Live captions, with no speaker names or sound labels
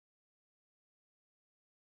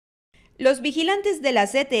Los vigilantes de la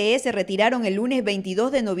CTE se retiraron el lunes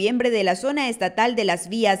 22 de noviembre de la zona estatal de las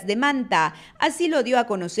vías de Manta. Así lo dio a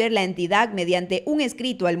conocer la entidad mediante un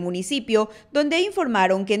escrito al municipio, donde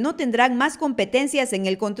informaron que no tendrán más competencias en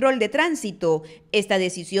el control de tránsito. Esta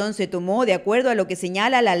decisión se tomó de acuerdo a lo que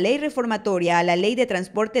señala la ley reformatoria a la Ley de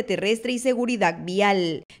Transporte Terrestre y Seguridad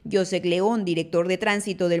Vial. José León, director de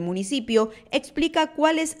tránsito del municipio, explica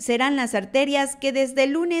cuáles serán las arterias que desde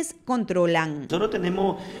el lunes controlan. Nosotros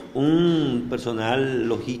tenemos un personal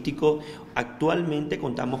logístico. Actualmente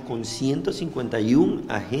contamos con 151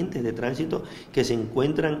 agentes de tránsito que se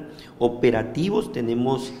encuentran operativos.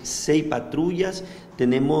 Tenemos 6 patrullas,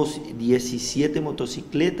 tenemos 17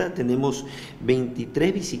 motocicletas, tenemos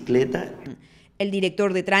 23 bicicletas. El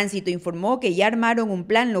director de tránsito informó que ya armaron un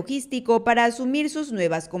plan logístico para asumir sus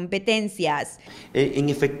nuevas competencias. En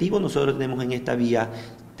efectivo, nosotros tenemos en esta vía,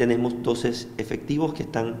 tenemos 12 efectivos que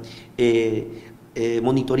están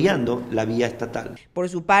monitoreando la vía estatal. Por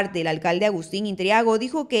su parte, el alcalde Agustín Intriago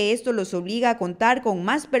dijo que esto los obliga a contar con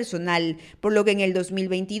más personal, por lo que en el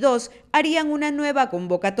 2022 harían una nueva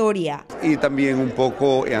convocatoria. Y también un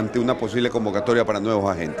poco ante una posible convocatoria para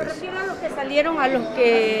nuevos agentes. ¿Pero a los que salieron, a los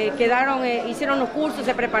que quedaron, hicieron los cursos,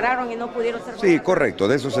 se prepararon y no pudieron ser? Sí, correcto,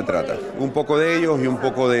 de eso se trata. Un poco de ellos y un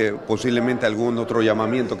poco de posiblemente algún otro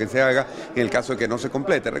llamamiento que se haga en el caso de que no se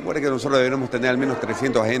complete. Recuerde que nosotros deberemos tener al menos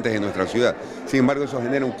 300 agentes en nuestra ciudad. Sin embargo, eso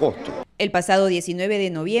genera un costo. El pasado 19 de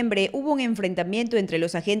noviembre hubo un enfrentamiento entre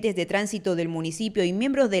los agentes de tránsito del municipio y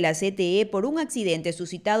miembros de la CTE por un accidente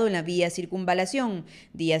suscitado en la vía Circunvalación.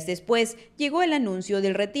 Días después llegó el anuncio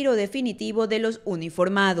del retiro definitivo de los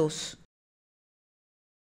uniformados.